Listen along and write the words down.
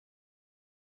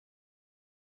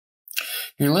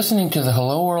You're listening to the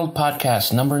Hello World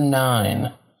Podcast number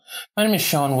 9. My name is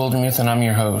Sean Wildermuth and I'm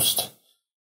your host.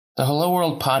 The Hello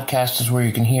World Podcast is where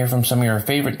you can hear from some of your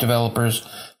favorite developers,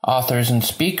 authors, and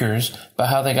speakers about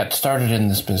how they got started in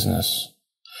this business.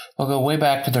 They'll go way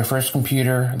back to their first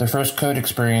computer, their first code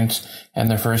experience, and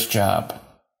their first job.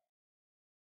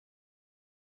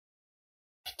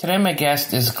 Today my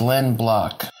guest is Glenn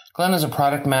Block. Glenn is a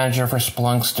product manager for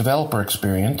Splunk's developer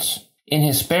experience. In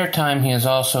his spare time, he is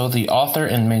also the author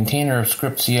and maintainer of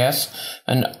ScriptCS,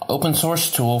 an open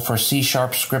source tool for C#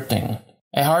 scripting.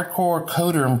 A hardcore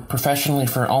coder professionally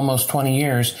for almost 20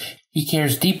 years, he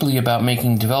cares deeply about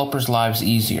making developers' lives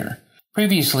easier.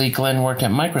 Previously, Glenn worked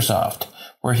at Microsoft,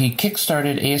 where he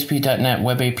kickstarted ASP.NET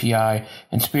Web API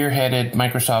and spearheaded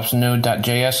Microsoft's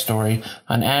Node.js story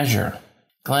on Azure.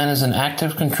 Glenn is an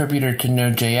active contributor to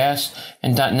Node.js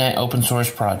and .NET open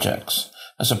source projects,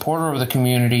 a supporter of the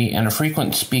community, and a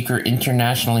frequent speaker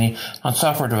internationally on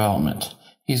software development.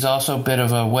 He's also a bit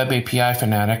of a Web API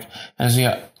fanatic and is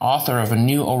the author of a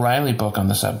new O'Reilly book on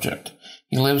the subject.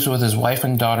 He lives with his wife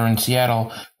and daughter in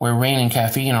Seattle, where rain and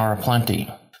caffeine are aplenty.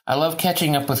 I love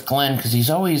catching up with Glenn because he's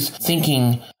always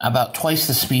thinking about twice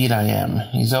the speed I am.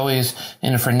 He's always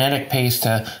in a frenetic pace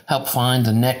to help find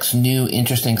the next new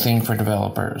interesting thing for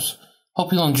developers.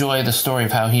 Hope you'll enjoy the story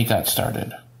of how he got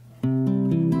started.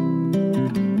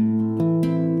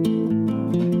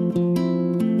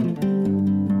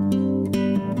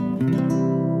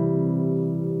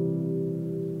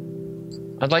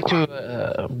 I'd like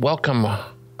to welcome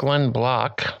Glenn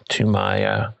Block to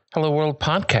my Hello World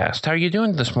podcast. How are you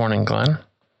doing this morning, Glenn?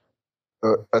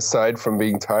 Aside from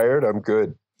being tired, I'm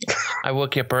good. I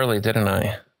woke you up early, didn't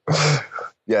I?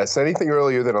 Yes, anything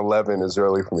earlier than 11 is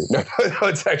early for me. No,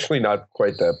 it's actually not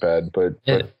quite that bad,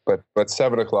 but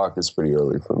 7 o'clock is pretty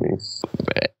early for me.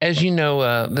 As you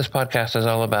know, this podcast is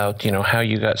all about, how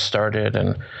you got started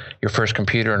and your first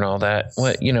computer and all that.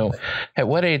 At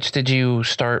what age did you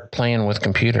start playing with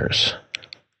computers?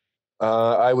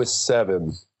 I was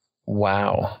 7.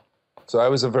 Wow. So I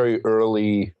was a very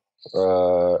early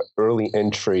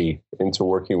entry into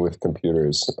working with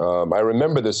computers. I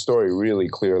remember this story really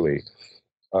clearly.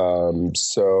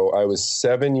 So I was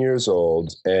 7 years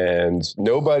old and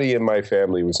nobody in my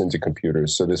family was into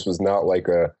computers. So this was not like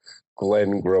a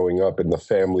Glenn growing up in the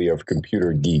family of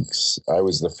computer geeks. I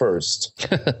was the first.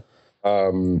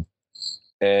 And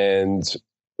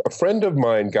a friend of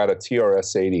mine got a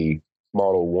TRS-80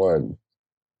 Model 1.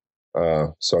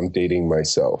 So I'm dating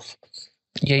myself.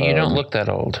 Yeah, you don't look that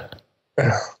old.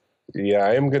 Yeah,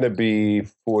 I am going to be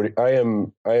 40. I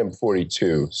am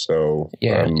 42. So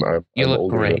yeah, you I'm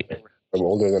look great. I'm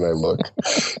older than I look,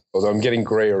 although I'm getting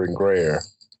grayer and grayer.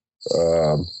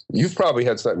 You've probably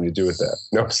had something to do with that.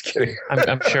 No, I'm just kidding.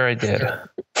 I'm sure I did.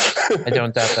 I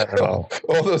don't doubt that at all.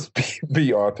 All those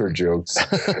B author jokes.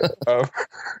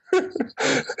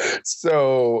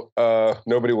 So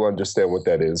nobody will understand what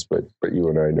that is, but you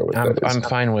and I know what that is. I'm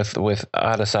fine with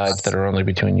odd asides that are only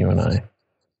between you and I.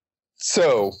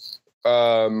 So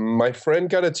my friend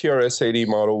got a TRS-80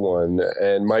 Model 1,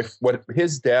 and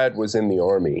his dad was in the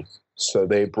Army, so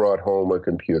they brought home a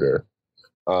computer.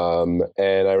 And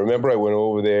I remember I went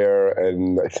over there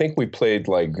and I think we played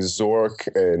like Zork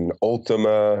and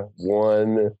Ultima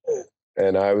 1.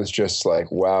 And I was just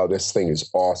like, wow, this thing is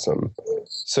awesome.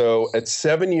 So at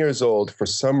 7 years old, for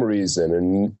some reason,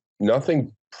 and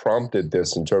nothing prompted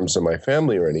this in terms of my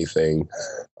family or anything,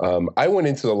 I went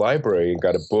into the library and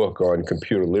got a book on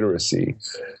computer literacy.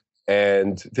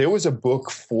 And there was a book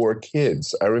for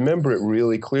kids. I remember it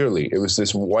really clearly. It was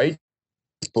this white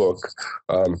book.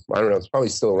 I don't know, it's probably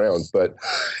still around, but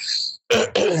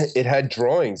it had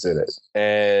drawings in it,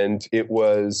 and it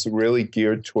was really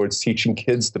geared towards teaching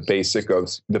kids the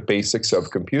basics of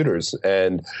computers.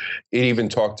 And it even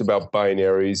talked about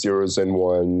binary zeros and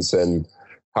ones and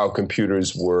how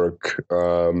computers work.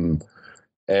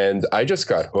 And I just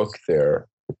got hooked there.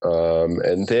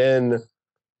 And then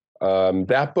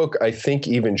that book, I think,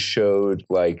 even showed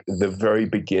like the very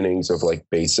beginnings of like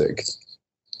BASIC.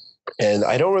 And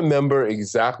I don't remember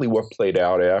exactly what played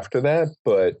out after that,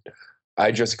 but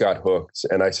I just got hooked.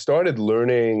 And I started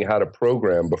learning how to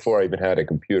program before I even had a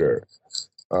computer.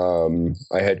 I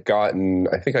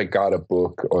think I got a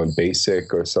book on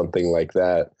BASIC or something like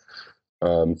that.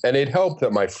 And it helped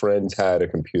that my friends had a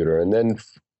computer. And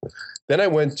then I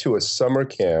went to a summer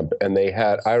camp, and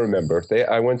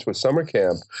I went to a summer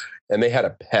camp and they had a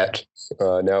PET.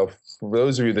 Now, for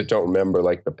those of you that don't remember,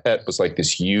 like the PET was like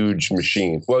this huge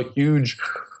machine. Well, huge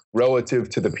relative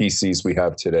to the PCs we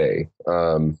have today.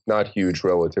 Not huge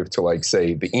relative to, like,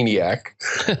 say, the ENIAC.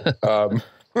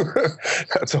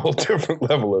 That's a whole different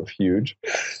level of huge.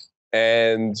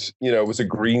 And, it was a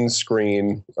green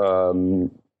screen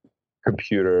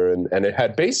computer, and it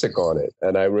had BASIC on it.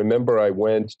 And I remember I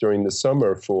went during the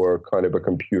summer for kind of a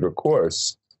computer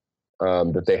course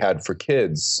that they had for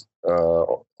kids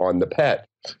on the PET.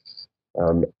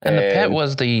 And the PET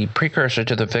was the precursor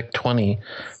to the VIC-20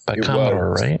 by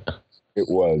Commodore, right? It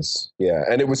was, yeah,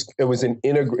 and it was it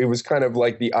was kind of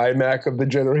like the iMac of the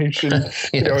generation. Yes.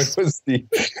 It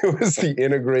was the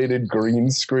integrated green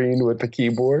screen with the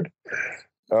keyboard,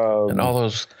 and all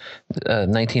those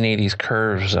 1980s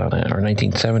curves on it, or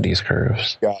 1970s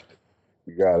curves.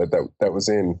 You got it. That was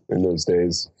in those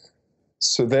days.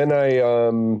 So then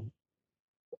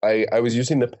I was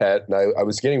using the PET, and I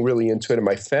was getting really into it, and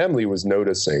my family was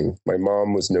noticing. My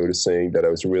mom was noticing that I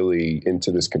was really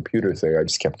into this computer thing. I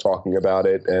just kept talking about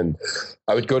it, and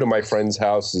I would go to my friends'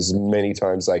 house as many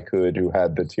times as I could who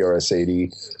had the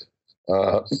TRS-80.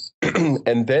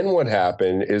 And then what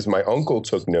happened is my uncle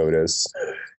took notice,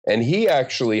 and he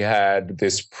actually had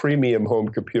this premium home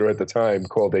computer at the time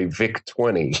called a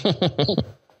VIC-20.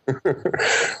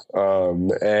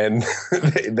 And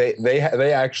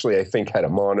they actually, I think, had a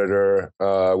monitor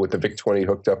with the VIC-20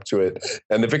 hooked up to it,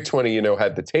 and the VIC-20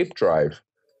 had the tape drive,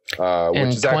 and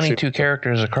which is 22 actually,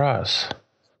 characters across.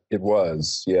 It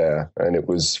was, yeah, and it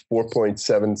was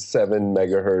 4.77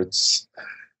 megahertz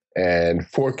and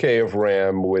 4K of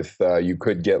RAM with you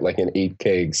could get like an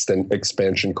 8K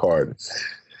expansion card.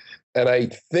 And I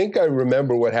think I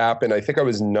remember what happened. I think I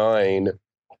was 9.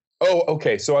 Oh,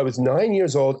 okay. So I was 9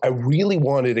 years old. I really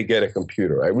wanted to get a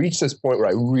computer. I reached this point where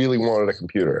I really wanted a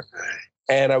computer.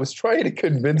 And I was trying to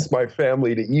convince my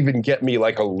family to even get me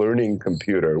like a learning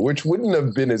computer, which wouldn't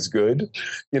have been as good.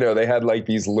 They had like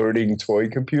these learning toy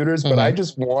computers, but I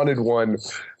just wanted one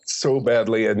so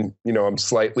badly. And, I'm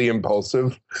slightly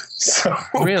impulsive. So,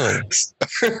 really?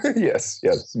 Yes.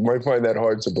 You might find that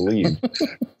hard to believe.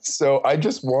 So I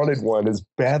just wanted one as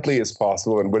badly as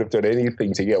possible and would have done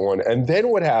anything to get one. And then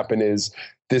what happened is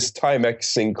this Timex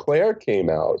Sinclair came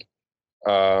out,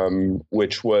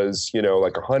 which was,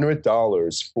 like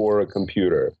 $100 for a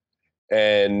computer.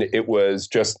 And it was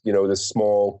just, this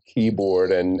small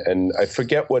keyboard. And I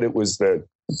forget what it was that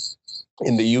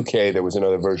in the UK, there was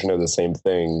another version of the same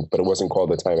thing, but it wasn't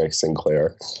called the Timex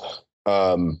Sinclair.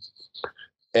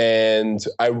 And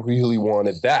I really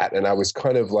wanted that. And I was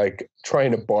kind of like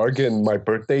trying to bargain my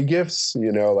birthday gifts,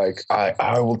 like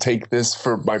I will take this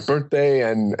for my birthday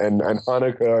and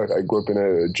Hanukkah. I grew up in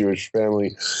a Jewish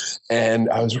family, and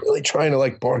I was really trying to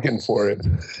like bargain for it.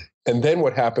 And then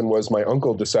what happened was my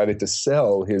uncle decided to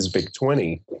sell his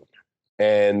VIC-20,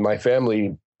 and my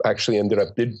family actually ended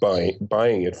up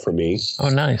buying it for me. Oh,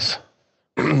 nice.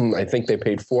 I think they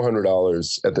paid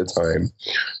 $400 at the time,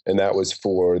 and that was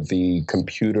for the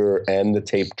computer and the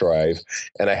tape drive.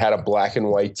 And I had a black and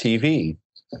white TV,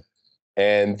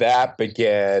 and that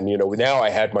began. Now I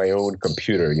had my own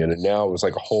computer. Now it was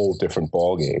like a whole different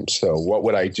ballgame. So what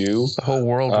would I do? The whole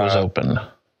world was open.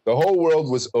 The whole world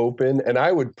was open, and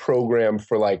I would program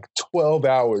for like 12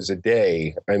 hours a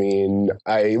day. I mean,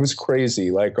 it was crazy.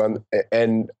 Even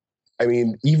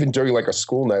during like a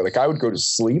school night, like I would go to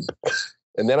sleep.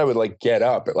 And then I would like get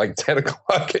up at like 10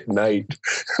 o'clock at night,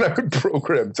 and I would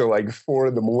program till like 4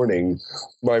 a.m.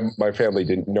 My family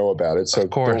didn't know about it, so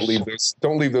don't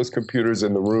leave those computers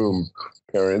in the room,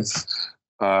 parents.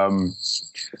 And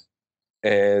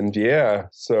yeah,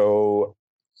 so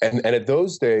and at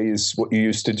those days, what you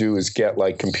used to do is get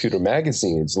like computer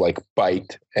magazines like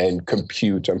Byte and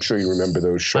Compute. I'm sure you remember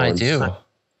those, Sean. I do.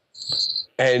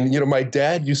 And, my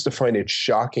dad used to find it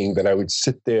shocking that I would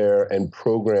sit there and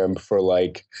program for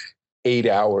like 8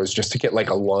 hours just to get like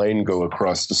a line go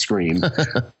across the screen.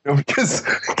 Because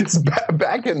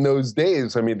back in those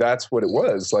days, I mean, that's what it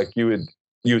was. Like you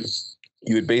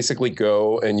would basically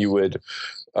go and you would,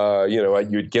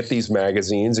 you'd get these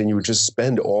magazines and you would just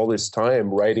spend all this time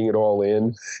writing it all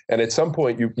in. And at some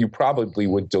point you probably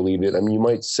would delete it. I mean, you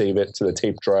might save it to the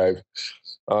tape drive.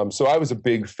 So I was a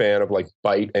big fan of like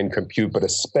Byte and Compute, but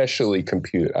especially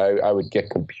Compute. I would get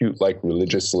Compute like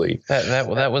religiously. That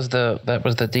was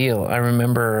the deal. I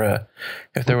remember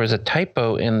if there was a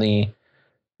typo in the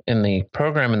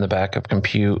program in the back of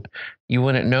Compute, you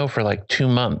wouldn't know for like 2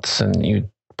 months, and you'd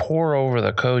pore over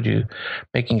the code,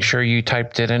 making sure you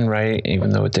typed it in right, even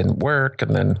though it didn't work,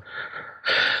 and then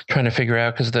trying to figure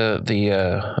out, because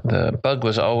the bug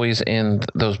was always in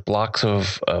those blocks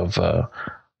of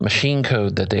machine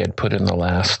code that they had put in the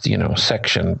last,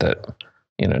 section that,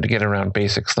 to get around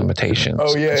basics limitations.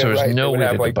 Oh yeah. So there's no way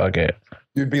to like, debug it.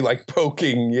 You'd be like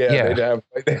poking. Yeah.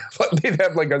 They'd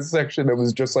have like a section that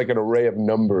was just like an array of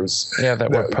numbers. Yeah. That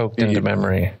were poked into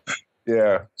memory.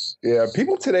 Yeah. Yeah.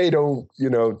 People today don't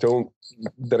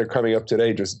that are coming up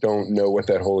today just don't know what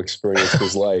that whole experience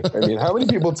was like. I mean, how many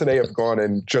people today have gone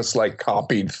and just like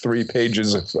copied 3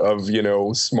 pages of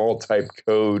small type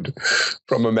code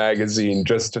from a magazine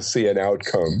just to see an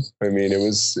outcome? I mean, it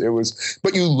was,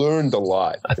 but you learned a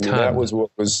lot. That was what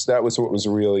was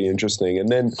really interesting. And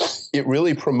then it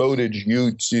really promoted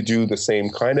you to do the same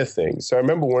kind of thing. So I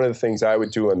remember one of the things I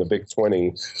would do on the Vic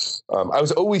 20, I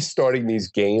was always starting these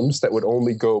games that would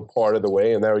only go part of the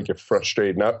way, and that would get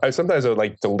frustrated. And sometimes I would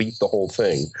like delete the whole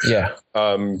thing. Yeah.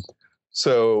 But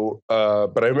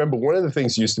I remember one of the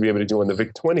things you used to be able to do on the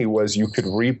Vic 20 was you could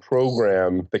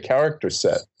reprogram the character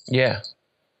set. Yeah.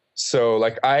 So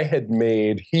like I had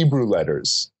made Hebrew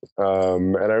letters.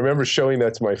 And I remember showing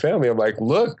that to my family. I'm like,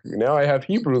 look, now I have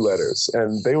Hebrew letters.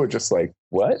 And they were just like,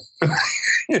 what?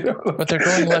 But they're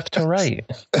going left to right.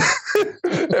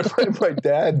 And my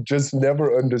dad just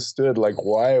never understood like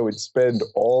why I would spend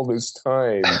all this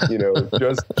time,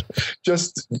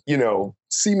 just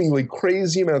seemingly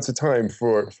crazy amounts of time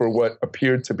for what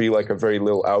appeared to be like a very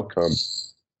little outcome.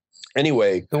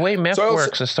 Anyway, the way math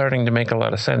works is starting to make a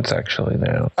lot of sense actually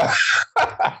now.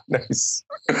 Nice.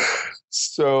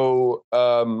 So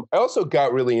I also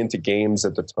got really into games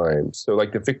at the time. So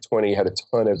like the Vic 20 had a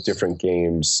ton of different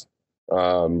games,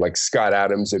 like Scott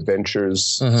Adams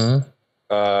Adventures. Mm-hmm.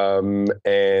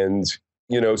 And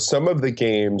some of the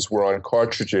games were on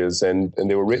cartridges and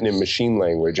they were written in machine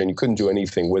language and you couldn't do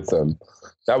anything with them.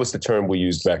 That was the term we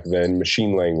used back then,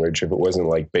 machine language, if it wasn't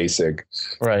like BASIC.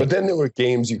 Right. But then there were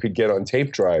games you could get on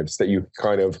tape drives that you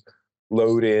kind of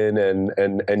load in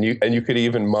and you could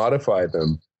even modify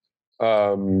them.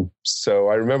 So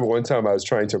I remember one time I was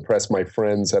trying to impress my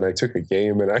friends and I took a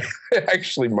game and I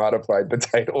actually modified the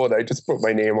title and I just put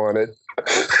my name on it.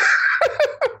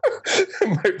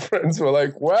 And my friends were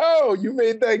like, wow, you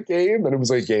made that game? And it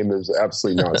was a game that was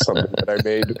absolutely not something that I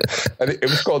made. And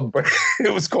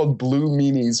it was called Blue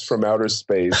Meanies from Outer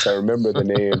Space. I remember the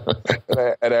name.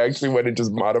 And I actually went and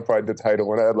just modified the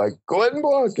title and I had like Glenn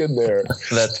Block in there.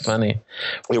 That's funny.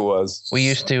 It was. We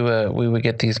used to, we would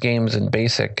get these games in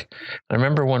BASIC. I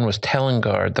remember one was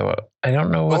Telengard, though. I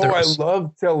don't know whether I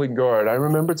love Telengard. I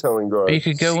remember Telengard. You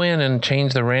could go in and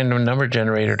change the random number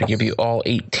generator to give you all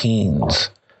 18s.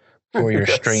 For your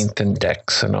strength and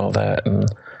dex and all that. And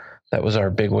that was our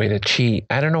big way to cheat.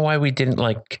 I don't know why we didn't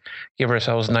like give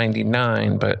ourselves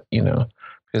 99, but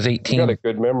because 18. You got a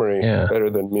good memory, better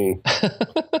than me.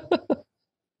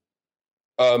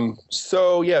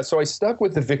 So I stuck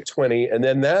with the Vic 20 and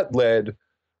then that led.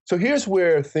 So here's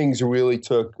where things really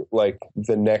took like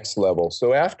the next level.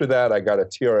 So after that, I got a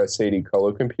TRS-80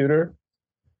 color computer.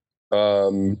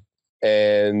 And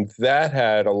that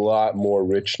had a lot more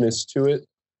richness to it.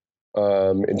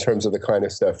 In terms of the kind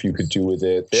of stuff you could do with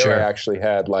it. There I actually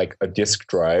had like a disk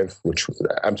drive, which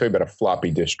I'm talking about a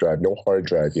floppy disk drive, no hard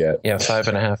drive yet. Yeah,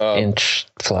 5.5 inch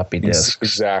floppy disk.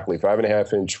 Exactly,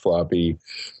 5.5 inch floppy.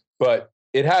 But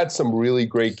it had some really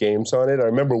great games on it. I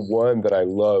remember one that I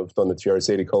loved on the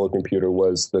TRS-80 color computer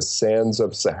was The Sands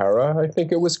of Sahara, I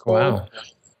think it was called. Wow.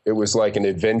 It was like an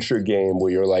adventure game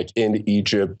where you're like in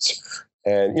Egypt.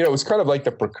 And, it was kind of like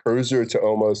the precursor to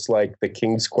almost like the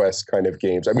King's Quest kind of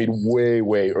games. I mean, way,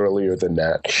 way earlier than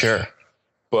that. Sure.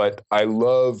 But I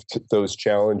loved those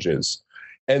challenges.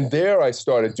 And there I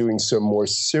started doing some more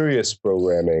serious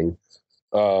programming.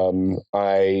 I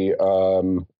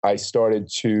started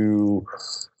to,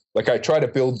 I tried to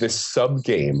build this sub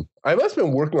game. I must have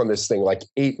been working on this thing like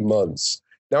 8 months.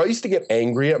 Now, I used to get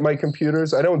angry at my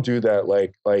computers. I don't do that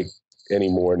like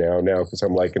anymore now because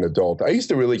I'm like an adult. I used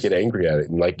to really get angry at it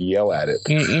and like yell at it.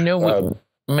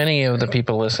 Many of the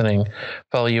people listening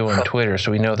follow you on Twitter, so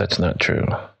we know that's not true.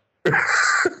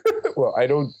 Well, I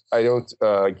don't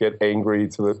get angry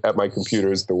at my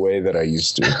computers the way that I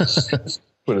used to.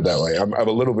 Put it that way. I'm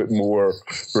a little bit more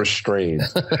restrained.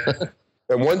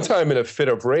 And one time in a fit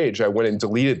of rage, I went and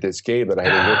deleted this game that I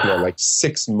had been working on like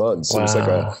 6 months.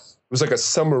 Wow. It was like a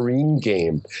submarine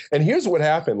game. And here's what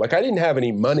happened. Like I didn't have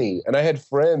any money and I had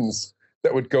friends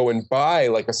that would go and buy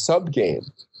like a sub game.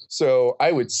 So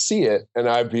I would see it and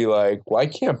I'd be like, well, I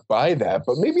can't buy that,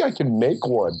 but maybe I can make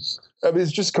one. I mean,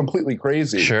 it's just completely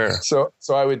crazy. Sure. So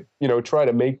I would, try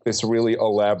to make this really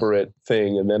elaborate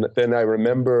thing. And then I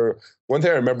remember, one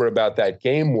thing I remember about that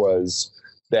game was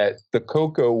that the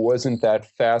Coco wasn't that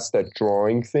fast at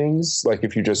drawing things. Like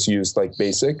if you just used like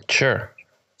BASIC. Sure.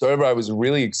 So I remember I was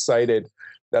really excited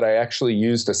that I actually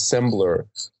used assembler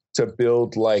to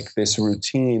build like this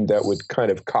routine that would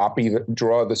kind of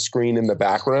draw the screen in the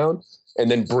background and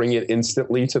then bring it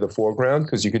instantly to the foreground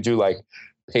because you could do like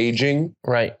paging.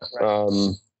 Right.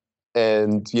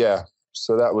 And yeah.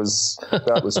 So that was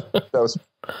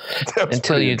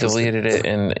until you deleted it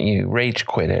and you rage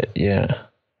quit it. Yeah.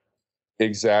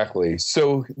 Exactly.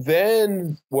 So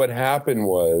then what happened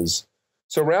was,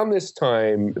 so around this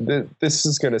time, this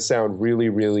is going to sound really,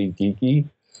 really geeky,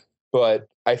 but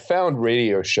I found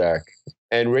Radio Shack,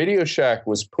 and Radio Shack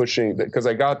was pushing, because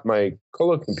I got my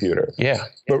color computer. Yeah.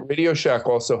 But Radio Shack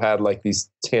also had like these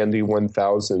Tandy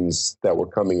 1000s that were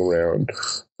coming around,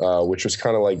 which was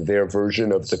kind of like their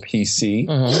version of the PC.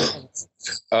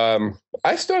 Mm-hmm.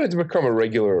 I started to become a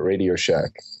regular at Radio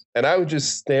Shack, and I would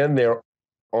just stand there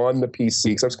on the PC,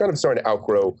 because I was kind of starting to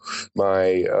outgrow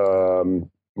my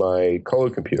my color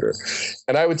computer,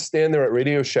 and I would stand there at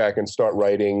Radio Shack and start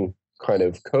writing kind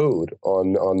of code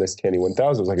on this Tandy 1000.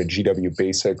 It was like a GW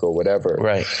Basic or whatever.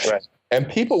 Right. And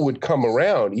people would come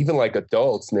around, even like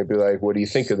adults, and they'd be like, "What do you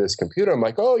think of this computer?" I'm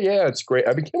like, "Oh yeah, it's great."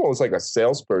 I became almost like a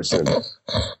salesperson.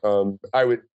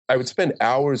 I would spend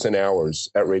hours and hours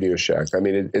at Radio Shack. I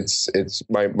mean, it's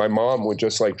my mom would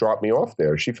just like drop me off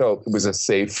there. She felt it was a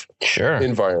safe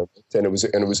environment, and it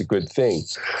was a good thing.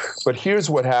 But here's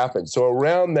what happened. So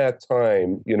around that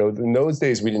time, you know, in those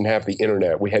days we didn't have the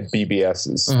internet. We had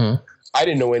BBSs. Mm-hmm. I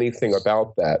didn't know anything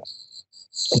about that,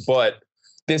 but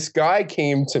this guy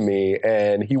came to me,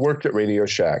 and he worked at Radio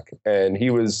Shack, and he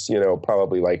was, you know,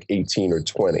 probably like 18 or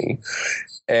 20.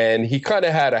 And he kind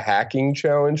of had a hacking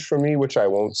challenge for me, which I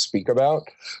won't speak about.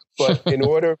 But in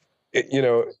order, you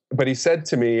know, but he said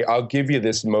to me, "I'll give you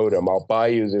this modem. I'll buy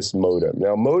you this modem."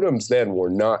 Now, modems then were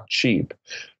not cheap.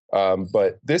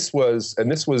 But this was,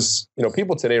 you know,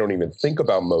 people today don't even think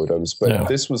about modems, but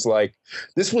this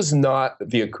was not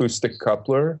the acoustic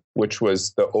coupler, which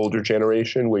was the older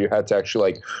generation where you had to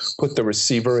actually like put the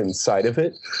receiver inside of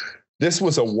it. This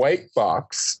was a white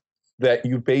box that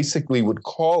you basically would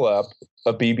call up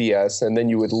a BBS, and then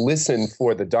you would listen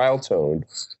for the dial tone,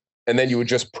 and then you would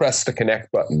just press the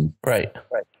connect button. Right.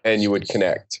 And you would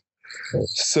connect.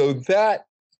 So that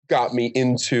got me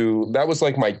that was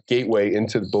like my gateway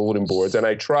into the bulletin boards. And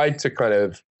I tried to kind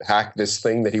of hack this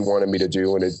thing that he wanted me to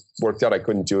do, and it worked out. I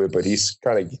couldn't do it, but he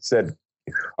said,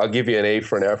 "I'll give you an A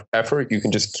for an effort. You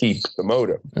can just keep the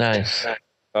modem." Nice.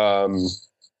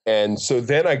 And so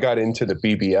then I got into the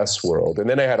BBS world, and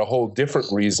then I had a whole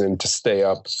different reason to stay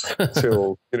up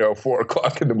till 4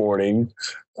 o'clock in the morning.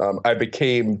 I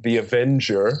became the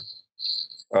Avenger.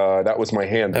 That was my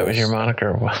handle. That was your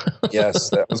moniker. Yes,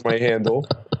 that was my handle.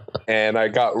 And I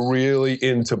got really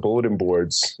into bulletin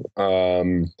boards.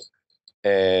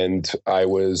 And I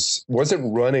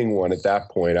wasn't running one at that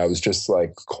point. I was just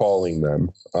like calling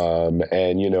them.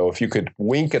 And, you know, if you could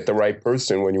wink at the right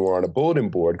person when you were on a bulletin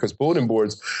board, because bulletin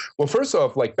boards, well, first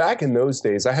off, like back in those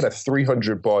days, I had a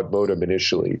 300 baud modem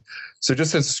initially. So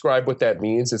just to describe what that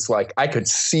means, it's like I could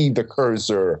see the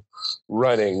cursor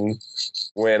running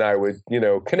when I would,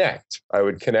 connect. I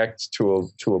would connect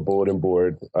to a bulletin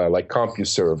board, like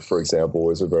CompuServe, for example,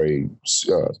 was a very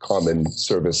common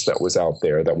service that was out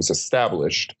there that was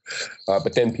established.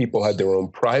 But then people had their own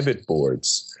private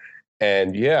boards.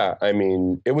 And yeah, I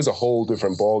mean, it was a whole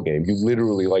different ballgame. You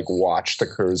literally like watch the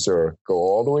cursor go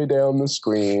all the way down the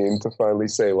screen to finally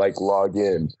say like log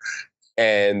in.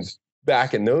 And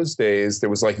back in those days, there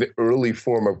was like the early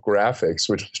form of graphics,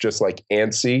 which was just like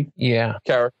ANSI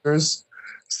characters.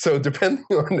 So depending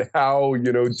on how,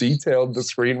 detailed the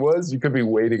screen was, you could be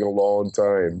waiting a long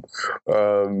time.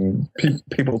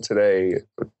 People today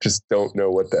just don't know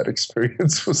what that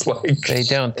experience was like. They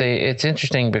don't. It's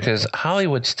interesting because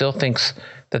Hollywood still thinks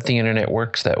that the internet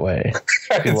works that way.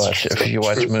 If you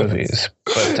watch movies.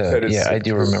 But yeah, I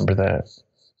do remember that.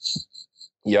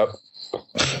 Yep.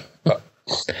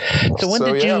 So when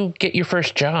did you get your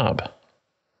first job?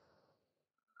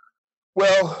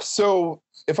 Well, so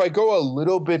if I go a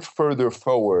little bit further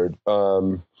forward,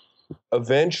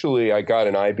 eventually I got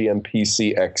an IBM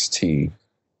PC XT.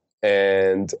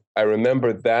 And I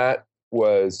remember that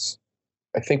was,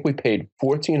 I think we paid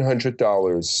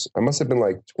 $1,400. I must have been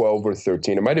like 12 or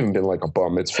 13. It might have even been like a bar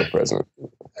mitzvah present.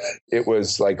 It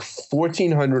was like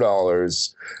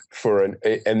 $1,400 for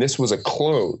and this was a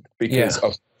clone because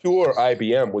a pure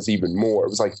IBM was even more. It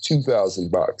was like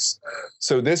 $2,000.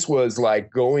 So this was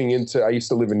like going into, I used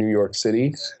to live in New York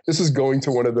City. This was going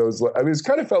to one of those, I mean, it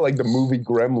kind of felt like the movie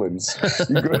Gremlins.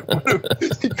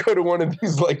 You go to one of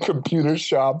these like computer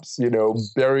shops,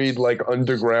 buried like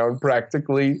underground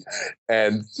practically.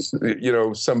 And,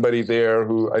 somebody there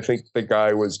who I think the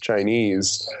guy was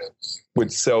Chinese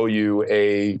would sell you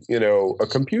a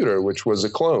computer, which was a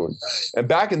clone. And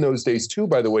back in those days too,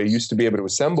 by the way, you used to be able to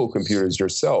assemble computers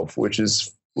yourself, which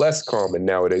is less common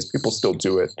nowadays. People still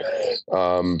do it.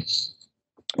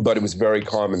 but it was very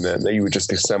common then that you would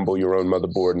just assemble your own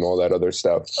motherboard and all that other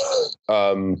stuff.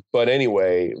 But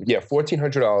anyway, yeah,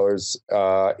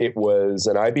 $1,400. It was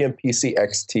an IBM PC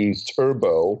XT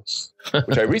Turbo,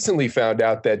 which I recently found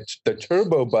out that the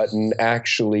turbo button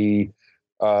actually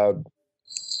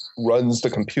runs the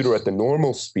computer at the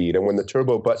normal speed. And when the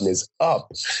turbo button is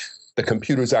up, the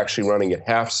computer's actually running at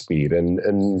half speed, and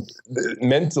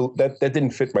mental that didn't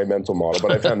fit my mental model,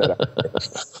 but I found that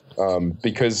out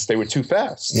because they were too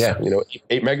fast. Yeah,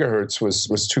 8 megahertz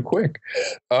was too quick.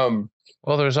 Well,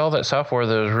 there's all that software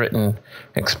that was written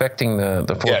expecting the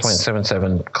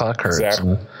 4.77 clock hertz,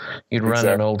 exactly. And you'd run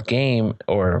an old game,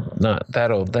 or not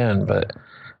that old then,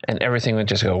 and everything would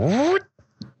just go. Whoop.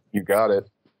 You got it.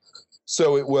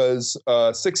 So it was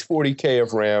 640K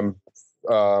of RAM.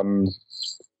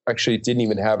 Actually, it didn't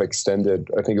even have extended.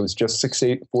 I think it was just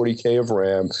 640K of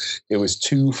RAM. It was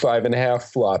 2 5.5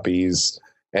 floppies,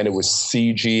 and it was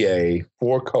CGA,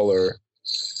 4-color.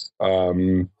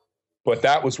 But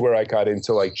that was where I got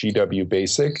into like GW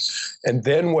Basic. And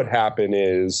then what happened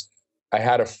is I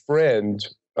had a friend.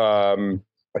 I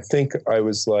think I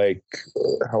was like,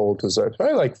 how old was I?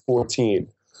 Probably like 14.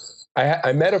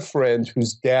 I met a friend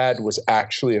whose dad was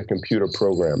actually a computer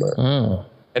programmer. Mm.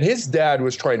 And his dad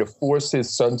was trying to force his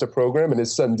son to program, and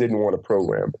his son didn't want to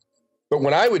program. But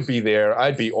when I would be there,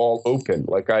 I'd be all open.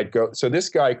 Like I'd go. So this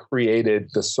guy created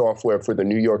the software for the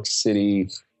New York City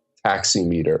taxi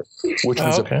meter, which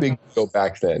was a big deal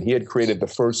back then. He had created the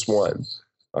first one.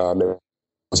 It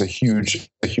was a huge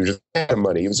amount of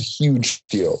money. It was a huge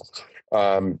deal.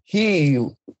 He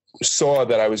saw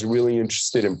that I was really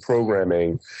interested in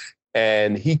programming,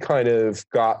 and he kind of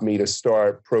got me to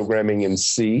start programming in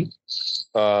C.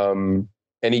 And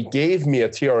he gave me a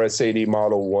TRS-80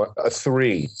 Model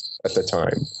 3 at the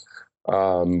time,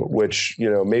 which,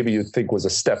 maybe you'd think was a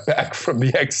step back from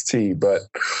the XT, but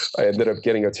I ended up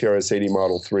getting a TRS-80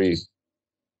 Model 3.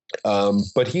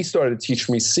 But he started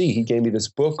teaching me C. He gave me this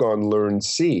book on Learn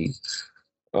C.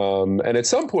 And at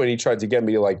some point he tried to get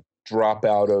me to like drop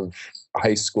out of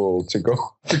high school to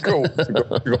go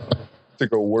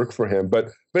work for him.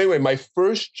 But anyway, my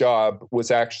first job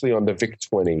was actually on the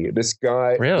VIC-20. This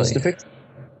guy, really?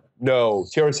 No,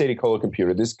 TRS-80 color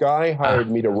computer. This guy hired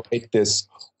me to write this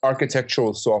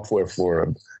architectural software for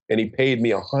him, and he paid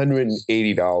me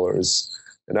 $180.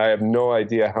 And I have no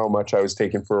idea how much I was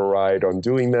taking for a ride on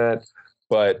doing that,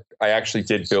 but I actually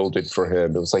did build it for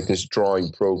him. It was like this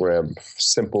drawing program,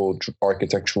 simple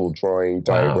architectural drawing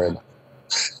diagram. Wow.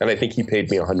 And I think he paid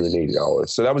me $180.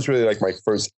 So that was really like my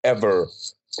first ever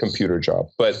computer job.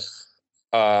 But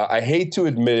I hate to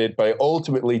admit it, but I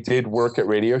ultimately did work at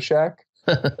Radio Shack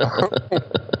when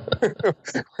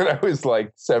I was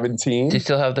like 17. Do you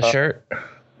still have the shirt?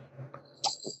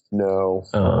 No.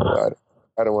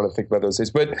 I don't want to think about those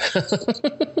days. But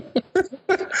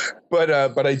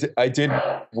but I did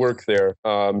work there.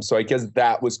 So I guess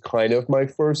that was kind of my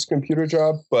first computer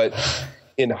job. But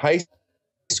in high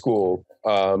school,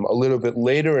 a little bit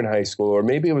later in high school, or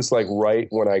maybe it was like right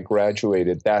when I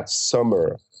graduated that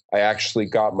summer, I actually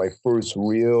got my first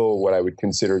real, what I would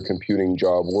consider computing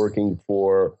job, working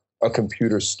for a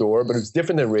computer store. But it's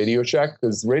different than Radio Shack,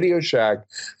 because Radio Shack,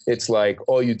 it's like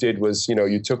all you did was,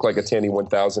 you took like a Tandy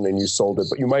 1000 and you sold it,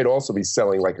 but you might also be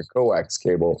selling like a coax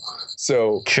cable.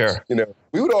 So, sure,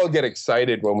 we would all get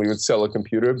excited when we would sell a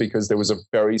computer because there was a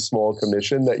very small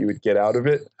commission that you would get out of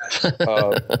it.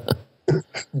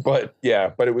 But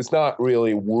it was not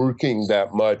really working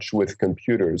that much with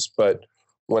computers. But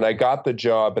when I got the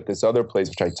job at this other place,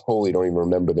 which I totally don't even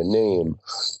remember the name,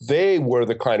 they were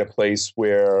the kind of place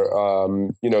where,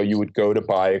 you would go to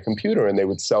buy a computer and they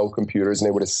would sell computers and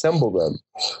they would assemble them.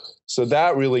 So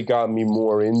that really got me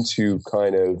more into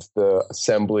kind of the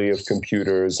assembly of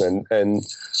computers. And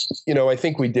I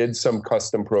think we did some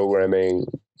custom programming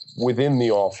within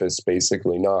the office,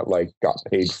 basically, not like got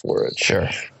paid for it. Sure.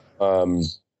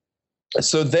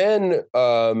 So then,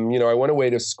 I went away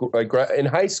to school in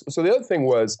high school. So the other thing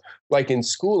was, like in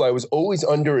school, I was always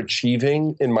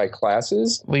underachieving in my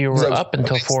classes. Well, you were up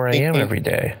until 4 a.m. every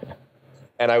day.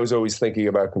 And I was always thinking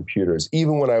about computers,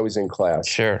 even when I was in class.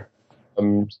 Sure. I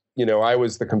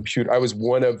was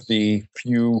one of the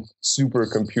few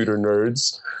supercomputer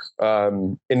nerds.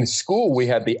 In school, we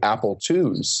had the Apple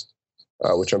IIs,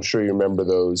 which I'm sure you remember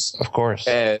those. Of course.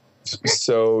 And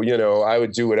so, I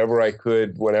would do whatever I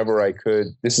could, whenever I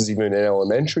could. This is even in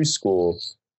elementary school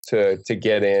to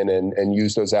get in and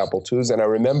use those Apple IIs. And I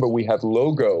remember we had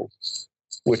Logo,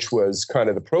 which was kind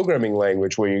of the programming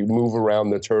language where you move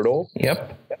around the turtle.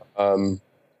 Yep. And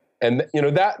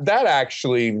that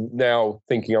actually, now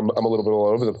thinking I'm a little bit all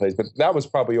over the place, but that was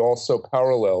probably also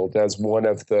paralleled as one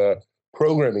of the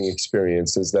programming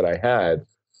experiences that I had,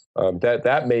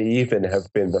 that may even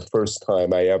have been the first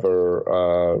time I ever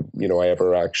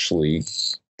actually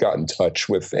got in touch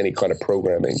with any kind of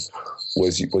programming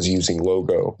was using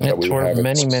Logo. That's where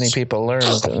many people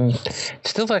learned and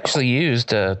still actually used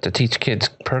to teach kids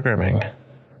programming.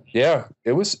 Yeah,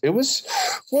 it was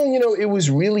well, it was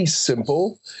really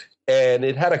simple, and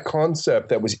it had a concept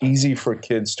that was easy for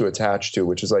kids to attach to,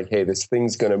 which is like, hey, this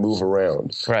thing's going to move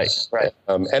around. Right.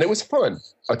 And it was fun.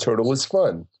 A turtle is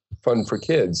fun for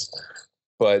kids.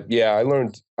 But yeah, I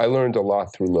learned a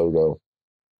lot through Logo.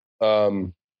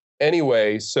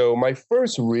 Anyway, so my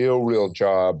first real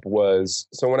job was,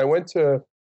 so when I went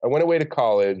away to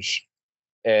college,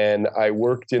 and I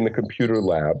worked in the computer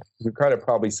lab. We kind of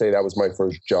probably say that was my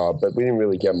first job, but we didn't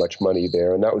really get much money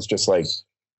there. And that was just like,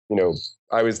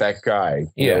 I was that guy.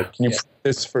 Yeah. Can you do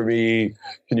this for me?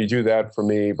 Can you do that for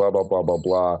me? Blah, blah, blah, blah,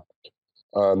 blah.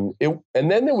 And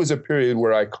then there was a period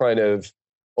where I kind of,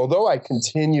 although I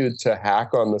continued to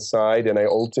hack on the side, and I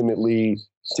ultimately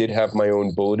did have my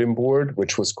own bulletin board,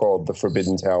 which was called the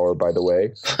Forbidden Tower, by the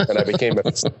way. And I became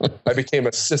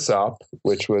a sysop,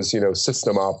 which was,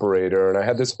 system operator. And I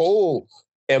had this whole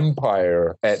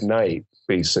empire at night,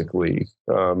 basically.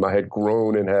 I had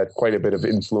grown and had quite a bit of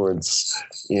influence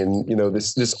in,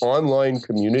 this online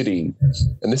community.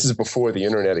 And this is before the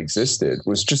internet existed. It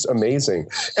was just amazing.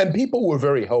 And people were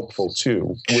very helpful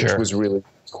too, which was really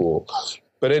cool.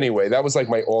 But anyway, that was like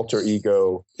my alter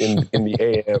ego in the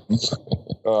AM,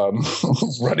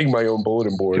 running my own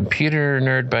bulletin board. Computer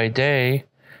nerd by day.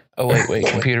 Oh, wait,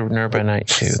 computer nerd by night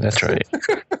too. That's right.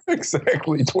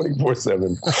 Exactly,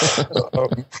 24/7.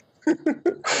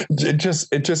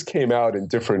 It just came out in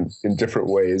different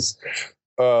ways.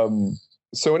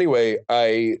 So anyway,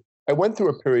 I went through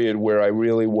a period where I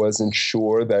really wasn't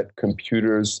sure that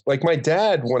computers, like my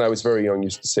dad, when I was very young,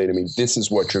 used to say to me, this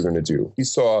is what you're going to do. He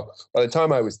saw, by the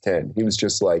time I was 10, he was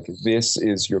just like, this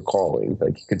is your calling.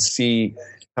 Like, you could see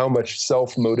how much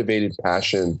self-motivated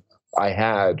passion I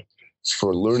had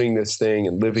for learning this thing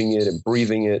and living it and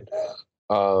breathing it.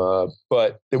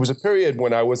 But there was a period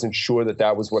when I wasn't sure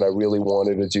that was what I really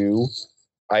wanted to do.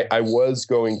 I was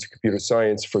going to computer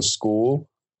science for school,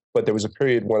 but there was a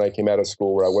period when I came out of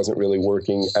school where I wasn't really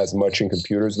working as much in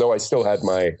computers, though I still had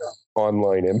my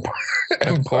online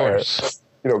empire,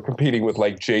 competing with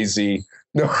like Jay-Z,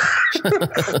 no,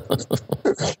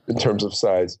 in terms of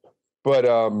size. But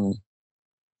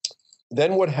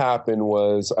then what happened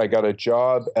was I got a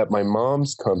job at my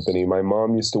mom's company. My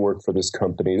mom used to work for this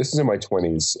company. This is in my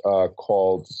 20s,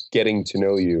 called Getting to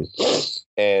Know You.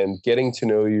 And Getting to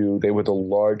Know You, they were the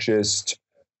largest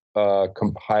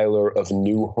compiler of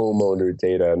new homeowner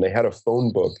data, and they had a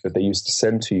phone book that they used to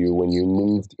send to you when you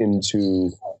moved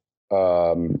into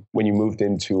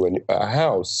a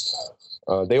house.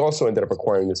 They also ended up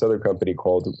acquiring this other company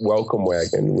called Welcome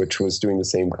Wagon, which was doing the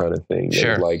same kind of thing.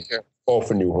 Sure. All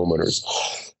for new homeowners.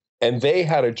 And they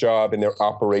had a job in their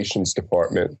operations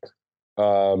department.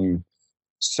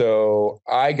 So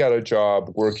I got a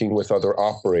job working with other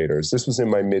operators. This was in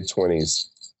my mid-20s.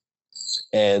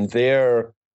 And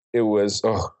there it was,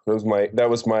 that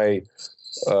was my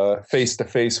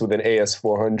face-to-face with an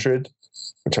AS400,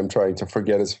 which I'm trying to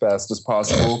forget as fast as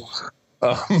possible.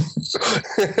 So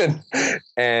an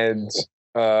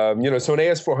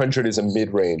AS400 is a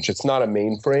mid-range. It's not a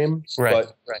mainframe,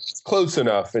 but it's close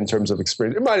enough in terms of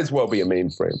experience. It might as well be a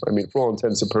mainframe. I mean, for all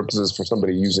intents and purposes, for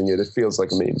somebody using it, it feels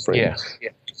like a mainframe. Yeah.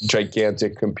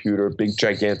 Gigantic computer, big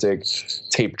gigantic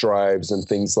tape drives and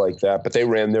things like that. But they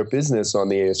ran their business on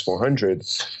the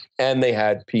AS400, and they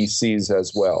had PCs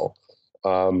as well.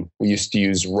 We used to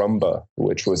use Rumba,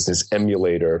 which was this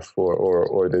emulator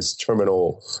or this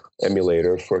terminal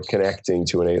emulator for connecting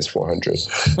to an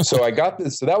AS400. So I got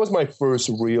this. So that was my first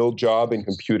real job in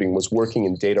computing, was working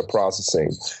in data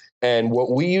processing. And what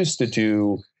we used to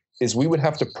do is we would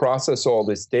have to process all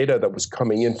this data that was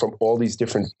coming in from all these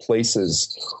different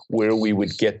places where we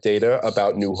would get data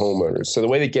about new homeowners. So the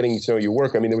way that Getting to Know You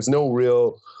work, I mean, there was no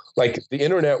real, like, the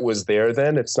internet was there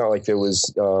then. It's not like there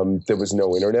was no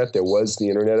internet. There was the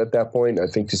internet at that point. I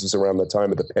think this was around the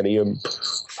time of the Pentium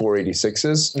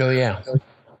 486s. Oh yeah.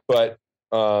 But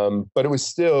it was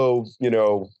still,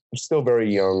 still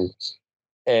very young,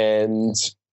 and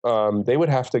they would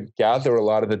have to gather a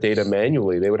lot of the data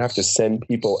manually. They would have to send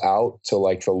people out to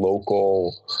like the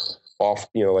local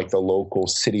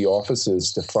city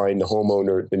offices to find the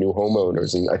new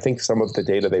homeowners. And I think some of the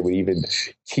data they would even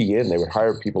key in. They would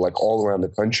hire people like all around the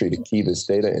country to key this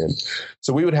data in.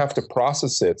 So we would have to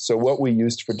process it. So what we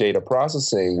used for data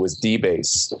processing was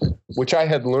DBase, which I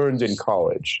had learned in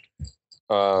college.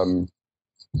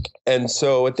 And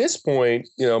so at this point,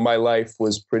 my life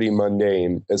was pretty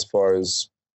mundane as far as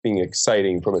being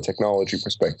exciting from a technology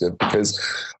perspective, because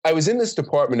I was in this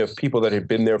department of people that had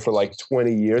been there for like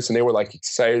 20 years and they were like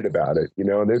excited about it,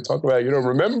 and they talk about,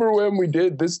 remember when we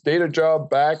did this data job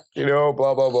back, blah,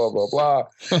 blah, blah, blah, blah.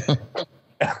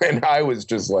 And I was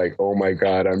just like, oh my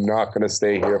God, I'm not going to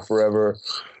stay here forever.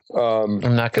 I'm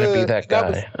not going to be that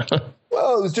guy.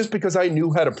 Well, it was just because I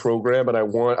knew how to program, and I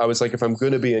was like, if I'm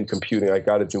going to be in computing, I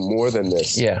got to do more than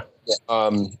this. Yeah.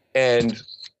 And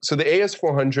so the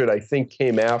AS400, I think,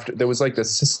 came after. There was like the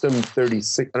System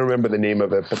 36. I don't remember the name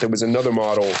of it, but there was another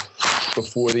model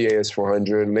before the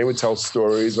AS400, and they would tell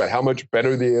stories about how much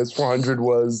better the AS400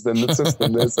 was than the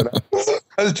System this. And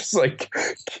I was just like,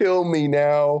 kill me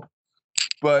now.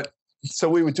 But so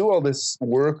we would do all this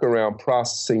work around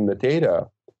processing the data.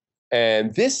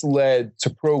 And this led to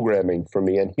programming for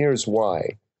me, and here's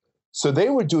why. So they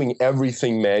were doing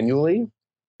everything manually,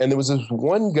 and there was this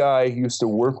one guy who used to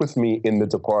work with me in the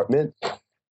department,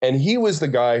 and he was the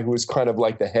guy who was kind of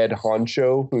like the head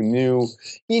honcho, who knew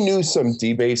some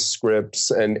DBase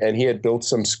scripts, and he had built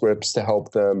some scripts to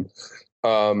help them.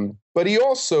 But he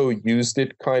also used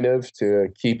it kind of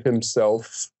to keep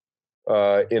himself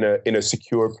in a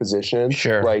secure position.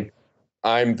 Sure. Like,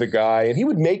 I'm the guy, and he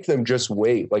would make them just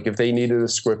wait. Like if they needed a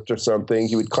script or something,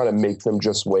 he would kind of make them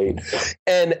just wait.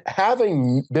 And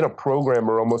having been a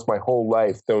programmer almost my whole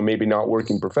life, though maybe not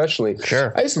working professionally,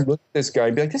 sure, I used to look at this guy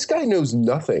and be like, this guy knows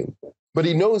nothing, but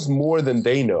he knows more than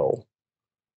they know.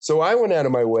 So I went out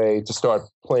of my way to start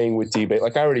playing with DBase.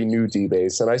 Like I already knew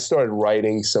DBase, and I started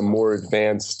writing some more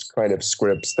advanced kind of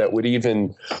scripts that would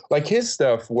even, like his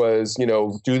stuff was,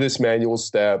 do this manual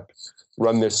step,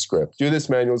 run this script, do this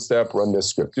manual step, run this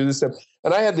script, do this step.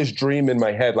 And I had this dream in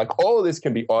my head, like all of this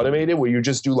can be automated where you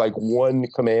just do like one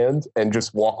command and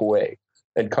just walk away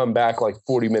and come back like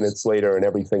 40 minutes later and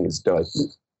everything is done.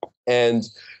 And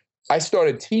I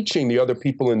started teaching the other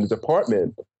people in the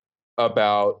department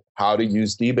about how to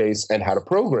use DBase and how to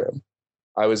program.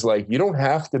 I was like, you don't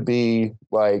have to be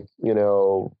like,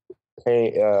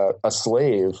 a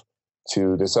slave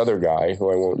to this other guy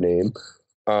who I won't name.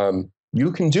 You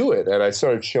can do it. And I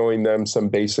started showing them some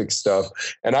basic stuff.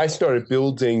 And I started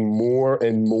building more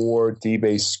and more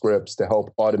DBase scripts to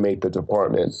help automate the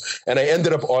department. And I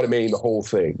ended up automating the whole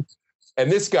thing.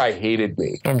 And this guy hated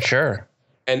me. I'm sure.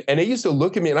 And he used to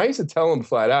look at me, and I used to tell him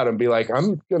flat out and be like,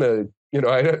 I'm going to,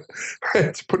 I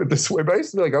had to put it this way, but I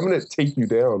used to be like, I'm going to take you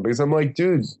down, because I'm like,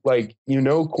 dude, like,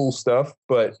 cool stuff,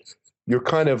 but you're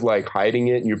kind of like hiding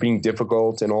it and you're being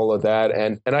difficult and all of that.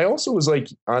 And I also was like,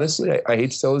 honestly, I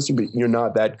hate to tell this to you, but you're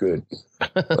not that good.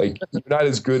 Like you're not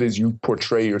as good as you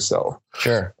portray yourself.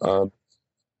 Sure.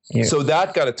 So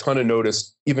that got a ton of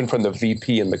notice, even from the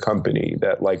VP in the company,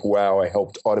 that like, wow, I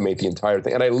helped automate the entire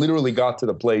thing. And I literally got to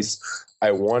the place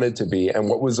I wanted to be. And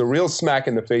what was a real smack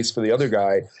in the face for the other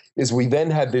guy is we then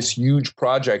had this huge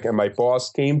project, and my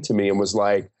boss came to me and was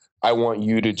like, I want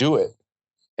you to do it.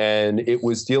 And it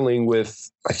was dealing with,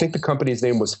 I think the company's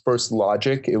name was First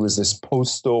Logic. It was this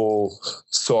postal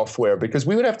software, because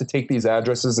we would have to take these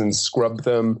addresses and scrub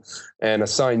them and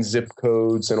assign zip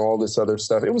codes and all this other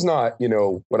stuff. It was not,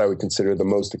 what I would consider the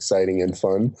most exciting and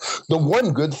fun. The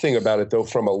one good thing about it, though,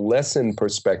 from a lesson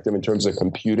perspective in terms of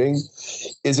computing,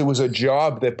 is it was a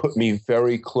job that put me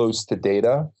very close to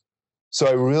data. So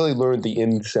I really learned the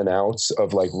ins and outs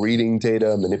of like reading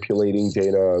data, manipulating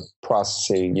data,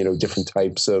 processing, different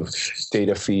types of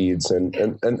data feeds. And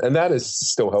that has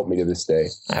still helped me to this day.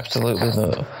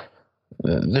 Absolutely.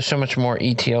 There's so much more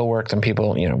ETL work than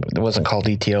people, it wasn't called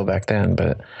ETL back then,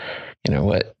 but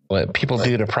what people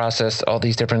do to process all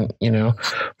these different,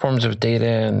 forms of data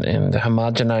and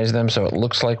homogenize them so it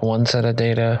looks like one set of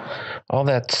data, all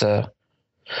that's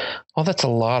a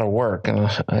lot of work. And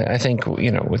I think,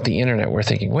 with the internet, we're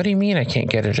thinking, what do you mean I can't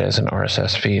get it as an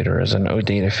RSS feed or as an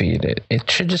OData feed? It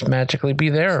should just magically be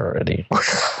there already.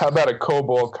 How about a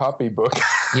COBOL copybook?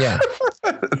 Yeah.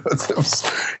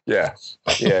 Yeah,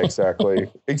 exactly.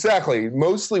 Exactly.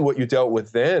 Mostly what you dealt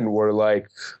with then were like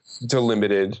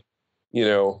delimited,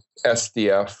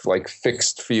 SDF, like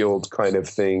fixed field kind of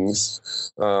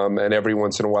things. And every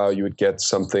once in a while you would get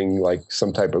something like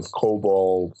some type of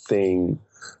COBOL thing.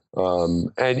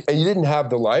 And you didn't have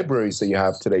the libraries that you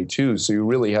have today too. So you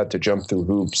really had to jump through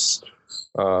hoops.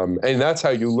 And that's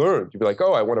how you learned. You'd be like,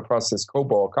 oh, I want to process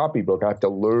COBOL copybook. I have to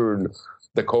learn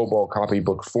the COBOL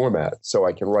copybook format so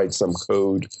I can write some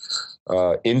code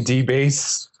in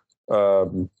DBase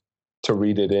to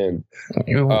read it in.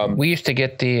 We used to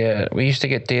get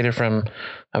data from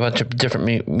a bunch of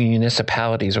different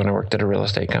municipalities when I worked at a real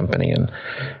estate company,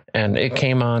 and it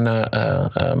came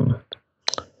on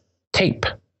tape.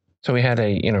 So we had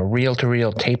a,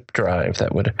 reel-to-reel tape drive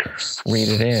that would read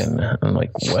it in. I'm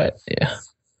like, what? Yeah.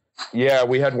 Yeah,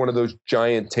 we had one of those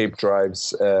giant tape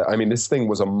drives. I mean, this thing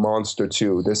was a monster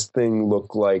too. This thing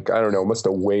looked like, I don't know, must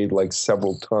have weighed like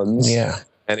several tons. Yeah.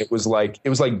 And it was like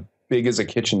big as a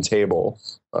kitchen table.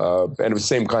 And it was the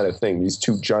same kind of thing. These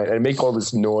two giant, and it make all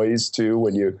this noise too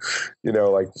when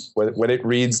like when it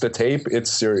reads the tape, it's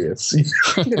serious.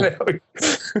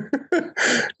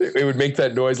 It would make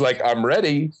that noise like, I'm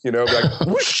ready, like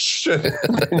whoosh.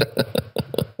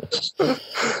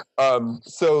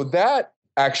 So that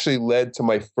actually led to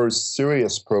my first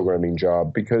serious programming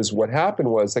job, because what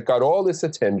happened was I got all this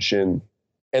attention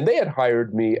and they had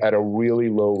hired me at a really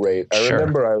low rate. I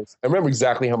remember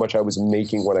exactly how much I was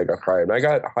making when I got hired. And I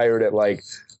got hired at like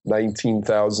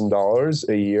 $19,000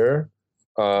 a year.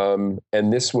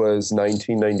 And this was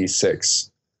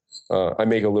 1996. I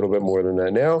make a little bit more than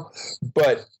that now,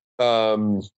 but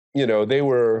they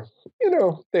were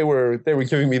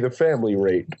giving me the family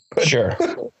rate. Sure.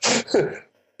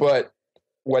 But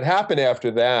what happened after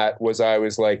that was I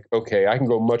was like, okay, I can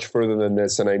go much further than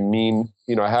this. And I mean,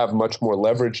 I have much more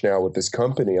leverage now with this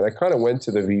company. And I kind of went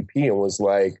to the VP and was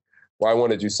like, well, I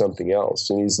want to do something else.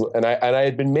 And I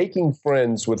had been making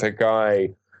friends with a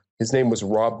guy, his name was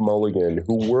Rob Mulligan,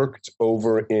 who worked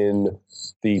over in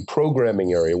the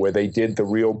programming area where they did the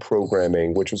real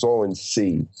programming, which was all in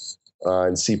C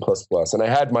and C++. And I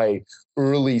had my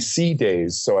early C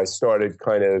days. So I started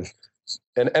kind of,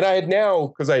 and I had now,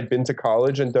 because I had been to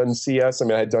college and done CS, I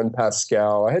mean, I had done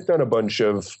Pascal, I had done a bunch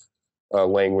of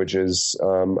languages.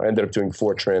 I ended up doing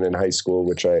Fortran in high school,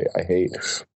 which I hate.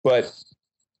 But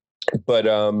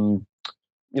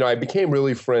I became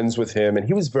really friends with him, and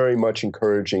he was very much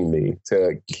encouraging me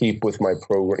to keep with my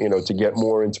program, to get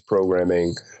more into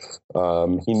programming.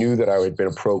 He knew that I had been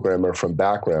a programmer from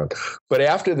background. But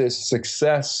after this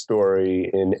success story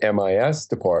in MIS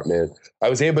department, I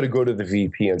was able to go to the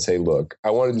VP and say, look,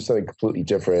 I want to do something completely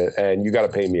different, and you got to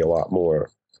pay me a lot more.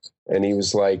 And he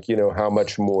was like, how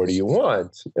much more do you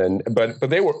want? But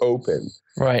they were open.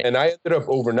 Right. And I ended up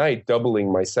overnight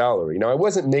doubling my salary. Now, I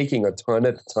wasn't making a ton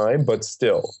at the time, but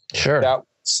still. Sure.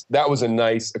 That was a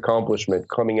nice accomplishment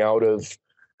coming out of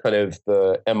kind of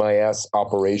the MIS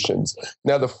operations.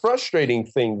 Now, the frustrating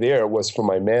thing there was for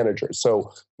my manager.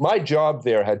 So my job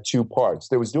there had two parts.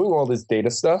 There was doing all this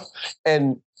data stuff,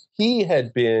 and he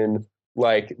had been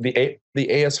like the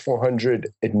AS400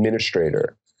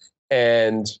 administrator.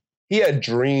 And he had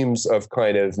dreams of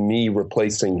kind of me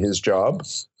replacing his job,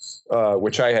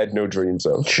 which I had no dreams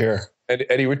of. Sure. And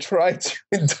he would try to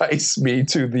entice me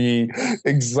to the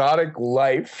exotic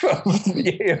life of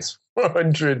the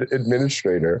AS400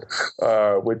 administrator,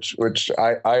 which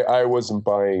I wasn't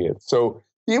buying it. So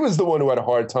he was the one who had a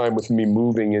hard time with me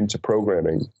moving into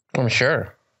programming. I'm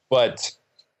sure. But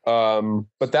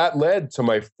that led to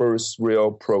my first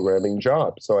real programming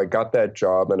job. So I got that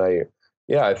job, and I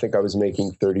think I was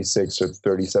making 36 or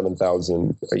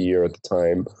 37,000 a year at the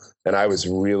time, and I was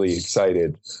really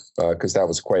excited because that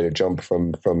was quite a jump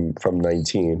from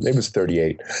 19. It was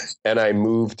 38, and I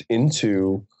moved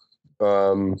into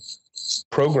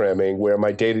programming, where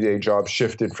my day-to-day job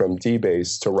shifted from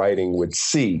DBase to writing with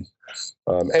C.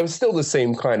 It was still the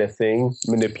same kind of thing,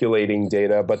 manipulating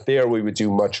data, but there we would do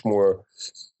much more.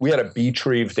 We had a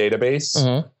btrieve database.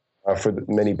 Mm-hmm. For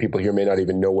many people here may not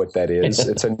even know what that is.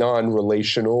 It's a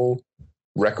non-relational,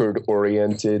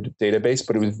 record-oriented database,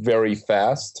 but it was very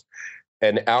fast.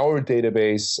 And our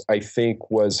database, I think,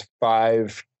 was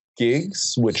 5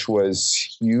 gigs, which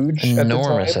was huge.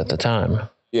 Enormous at the time.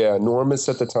 Yeah, enormous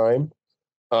at the time.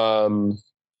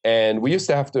 And we used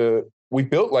to we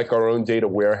built like our own data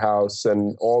warehouse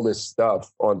and all this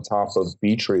stuff on top of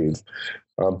btrieve.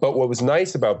 But what was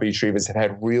nice about btrieve is it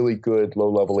had really good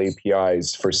low-level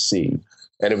APIs for C,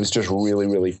 and it was just really,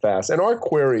 really fast. And our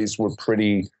queries were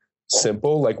pretty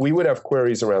simple. Like we would have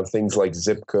queries around things like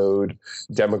zip code,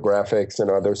 demographics,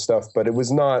 and other stuff, but it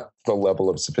was not the level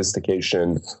of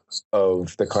sophistication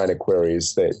of the kind of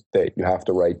queries that you have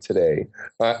to write today.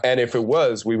 And if it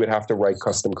was, we would have to write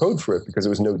custom code for it because there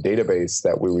was no database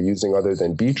that we were using other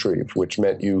than btrieve, which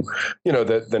meant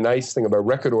the nice thing about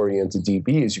record-oriented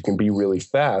DB is you can be really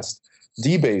fast.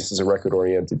 DBase is a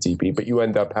record-oriented DB, but you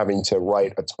end up having to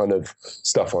write a ton of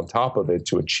stuff on top of it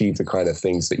to achieve the kind of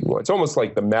things that you want. It's almost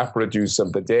like the MapReduce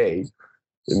of the day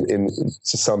to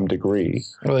some degree.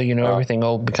 Well, everything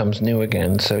old becomes new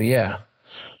again, so yeah.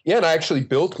 Yeah, and I actually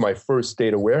built my first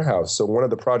data warehouse. So one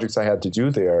of the projects I had to do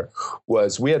there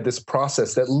was we had this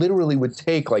process that literally would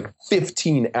take like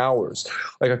 15 hours.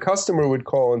 Like a customer would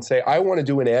call and say, I want to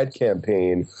do an ad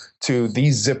campaign to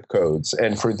these zip codes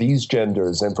and for these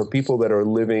genders and for people that are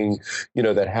living,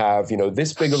 that have,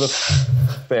 this big of a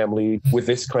family with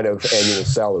this kind of annual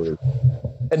salary.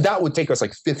 And that would take us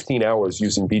like 15 hours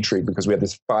using B-Tree because we had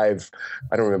this I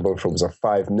don't remember if it was a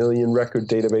 5 million record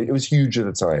database. It was huge at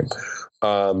the time.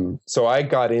 So I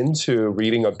got into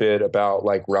reading a bit about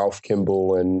like Ralph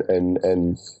Kimball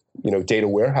and data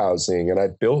warehousing. And I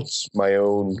built my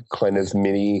own kind of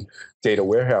mini data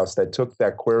warehouse that took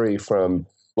that query from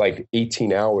like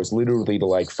 18 hours, literally to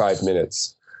like 5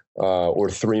 minutes or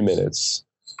 3 minutes.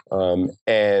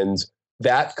 And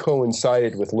that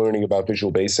coincided with learning about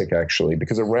Visual Basic, actually,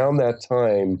 because around that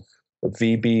time,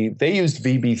 they used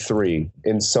VB3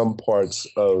 in some parts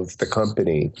of the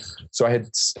company. So I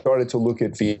had started to look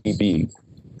at VB,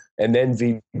 and then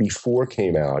VB4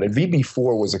 came out. And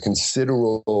VB4 was a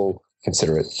considerate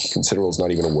is not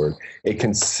even a word, a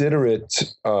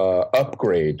considerate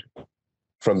upgrade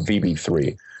from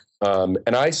VB3.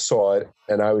 And I saw it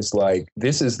and I was like,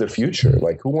 this is the future.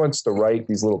 Like, who wants to write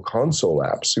these little console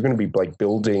apps? You're going to be like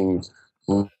building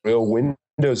real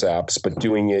Windows apps, but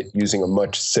doing it using a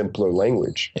much simpler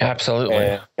language.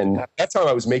 Absolutely. And that's how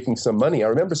I was making some money. I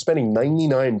remember spending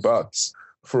 $99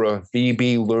 for a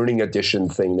VB Learning Edition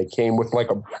thing that came with like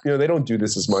they don't do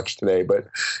this as much today, but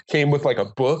came with like a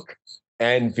book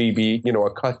and VB, a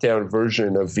cut down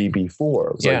version of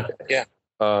VB4.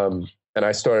 And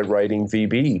I started writing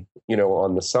VB,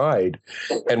 on the side.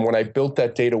 And when I built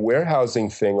that data warehousing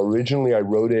thing, originally I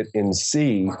wrote it in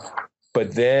C,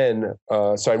 but then,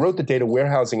 so I wrote the data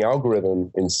warehousing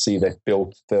algorithm in C that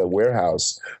built the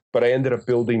warehouse, but I ended up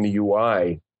building the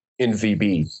UI in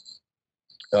VB.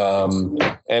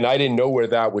 And I didn't know where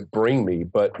that would bring me,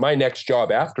 but my next job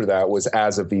after that was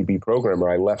as a VB programmer.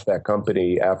 I left that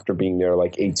company after being there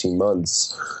like 18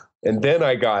 months. And then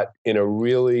I got in a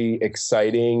really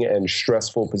exciting and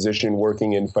stressful position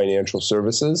working in financial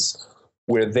services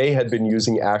where they had been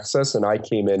using Access, and I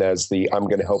came in as I'm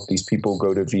going to help these people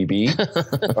go to VB.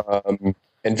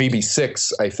 And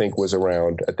VB6, I think, was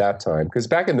around at that time. Because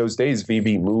back in those days,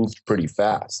 VB moved pretty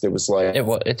fast. It was like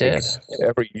it did.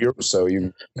 Every year or so,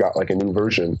 you got like a new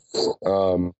version.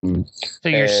 So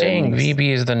you're saying VB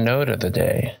is the node of the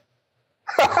day?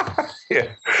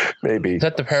 Yeah, maybe. Is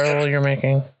that the parallel you're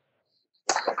making?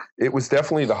 It was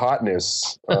definitely the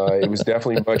hotness. It was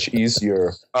definitely much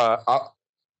easier.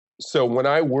 So when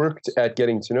I worked at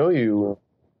Getting to Know You,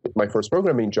 my first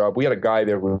programming job, we had a guy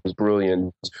there who was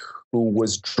brilliant, who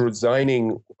was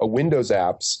designing Windows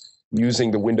apps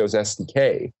using the Windows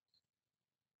SDK.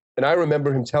 And I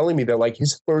remember him telling me that like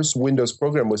his first Windows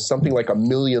program was something like 1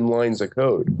 million lines of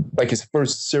code, like his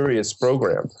first serious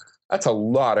program. That's a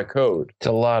lot of code. It's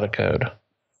a lot of code.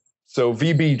 So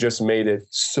VB just made it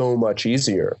so much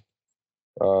easier.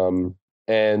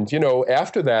 And,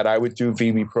 after that, I would do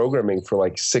VB programming for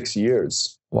like 6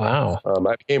 years. Wow.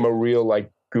 I became a real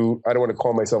guru. I don't want to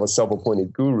call myself a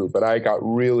self-appointed guru, but I got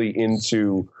really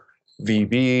into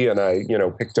VB, and I,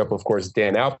 picked up, of course,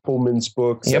 Dan Appleman's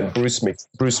books and Bruce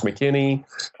McKinney.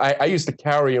 I used to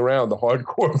carry around the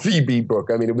hardcore VB book.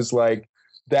 I mean, it was like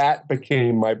that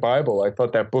became my Bible. I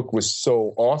thought that book was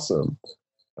so awesome.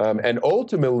 And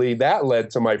ultimately, that led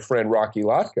to my friend Rocky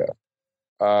Latka,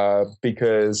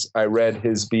 because I read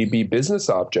his VB Business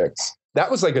Objects. That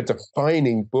was like a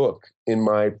defining book in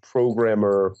my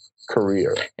programmer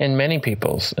career. And many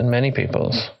people's. And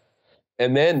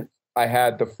then I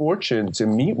had the fortune to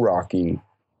meet Rocky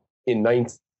in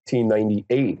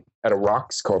 1998 at a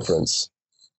Rocks conference.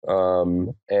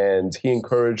 And he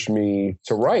encouraged me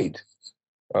to write.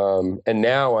 And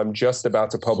now I'm just about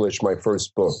to publish my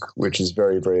first book, which is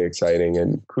very, very exciting.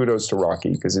 And kudos to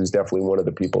Rocky, because he was definitely one of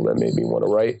the people that made me want to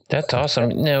write. That's awesome.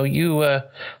 Now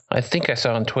I think I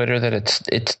saw on Twitter that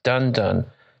it's done.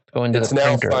 Go into the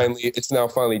printer. It's now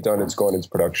finally done. It's gone into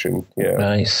production. Yeah.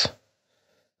 Nice.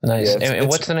 Yeah, and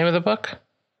what's the name of the book?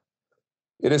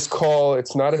 It is called.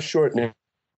 It's not a short name.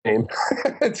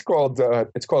 It's called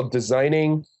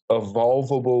Designing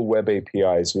Evolvable Web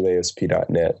APIs with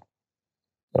ASP.NET.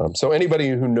 So anybody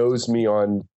who knows me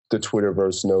on the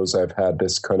Twitterverse knows I've had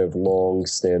this kind of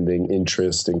long-standing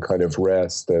interest in kind of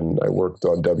REST, and I worked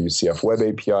on WCF Web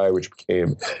API, which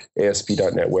became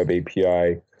ASP.NET Web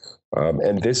API.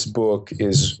 And this book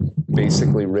is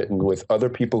basically written with other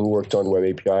people who worked on Web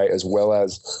API, as well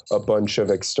as a bunch of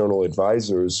external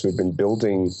advisors who've been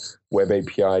building Web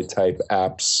API type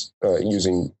apps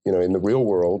using, in the real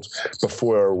world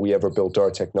before we ever built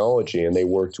our technology. And they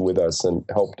worked with us and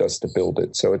helped us to build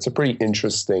it. So it's a pretty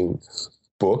interesting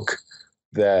book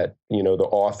that, the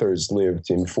authors lived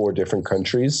in 4 different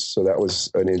countries. So that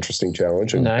was an interesting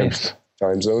challenge. Nice.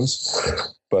 Time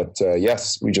zones. But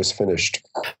yes, we just finished.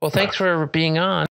 Well, thanks for being on.